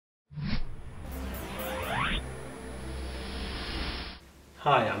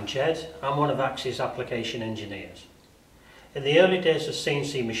Hi, I'm Jed. I'm one of AXYZ application engineers. In the early days of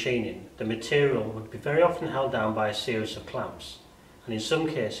CNC machining, the material would be very often held down by a series of clamps, and in some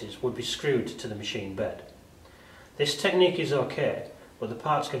cases would be screwed to the machine bed. This technique is okay, but the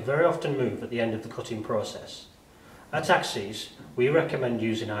parts can very often move at the end of the cutting process. At AXYZ, we recommend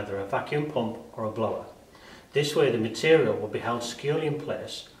using either a vacuum pump or a blower. This way the material will be held securely in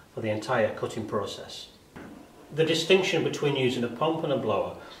place for the entire cutting process. The distinction between using a pump and a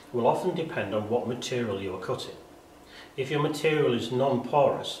blower will often depend on what material you are cutting. If your material is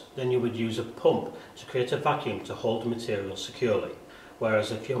non-porous, then you would use a pump to create a vacuum to hold the material securely, whereas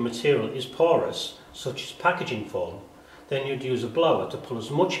if your material is porous, such as packaging foam, then you'd use a blower to pull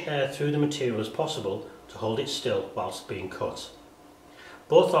as much air through the material as possible to hold it still whilst being cut.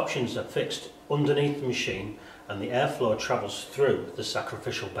 Both options are fixed underneath the machine and the airflow travels through the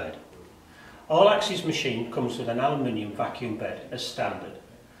sacrificial bed. All AXYZ machine comes with an aluminium vacuum bed as standard.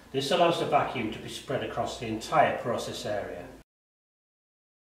 This allows the vacuum to be spread across the entire process area.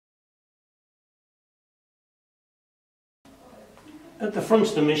 At the front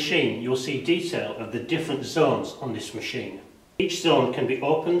of the machine you'll see detail of the different zones on this machine. Each zone can be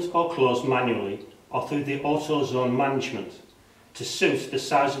opened or closed manually or through the auto zone management to suit the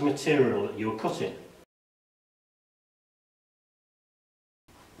size of material that you are cutting.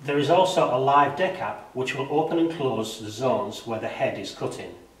 There is also a live deck app which will open and close the zones where the head is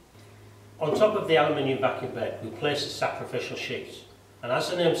cutting. On top of the aluminium vacuum bed we place a sacrificial sheet, and as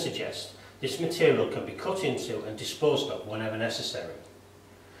the name suggests, this material can be cut into and disposed of whenever necessary.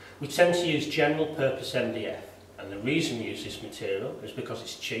 We tend to use general purpose MDF, and the reason we use this material is because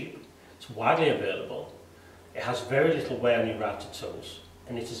it's cheap, it's widely available, it has very little wear on your router tools,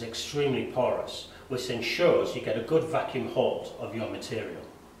 and it is extremely porous, which ensures you get a good vacuum hold of your material.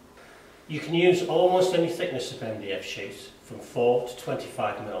 You can use almost any thickness of MDF sheet from 4 to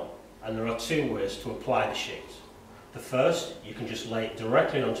 25mm, and there are two ways to apply the sheet. The first, you can just lay it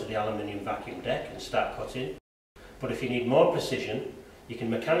directly onto the aluminium vacuum deck and start cutting, but if you need more precision, you can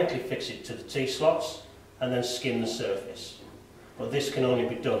mechanically fix it to the T-slots and then skim the surface, but this can only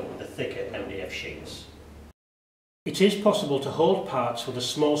be done with the thicker MDF sheets. It is possible to hold parts with a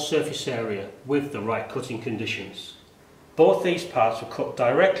small surface area with the right cutting conditions. Both these parts were cut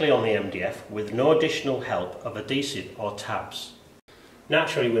directly on the MDF with no additional help of adhesive or tabs.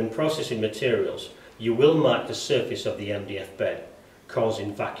 Naturally, when processing materials, you will mark the surface of the MDF bed,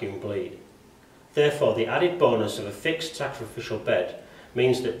 causing vacuum bleed. Therefore, the added bonus of a fixed sacrificial bed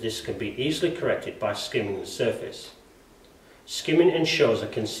means that this can be easily corrected by skimming the surface. Skimming ensures a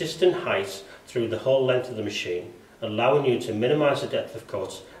consistent height through the whole length of the machine, allowing you to minimise the depth of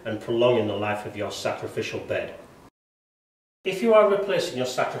cut and prolonging the life of your sacrificial bed. If you are replacing your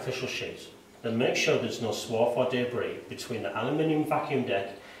sacrificial sheet, then make sure there's no swarf or debris between the aluminium vacuum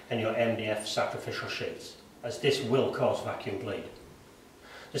deck and your MDF sacrificial sheets, as this will cause vacuum bleed.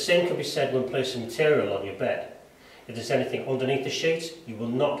 The same can be said when placing material on your bed. If there's anything underneath the sheet, you will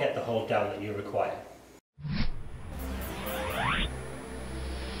not get the hold down that you require.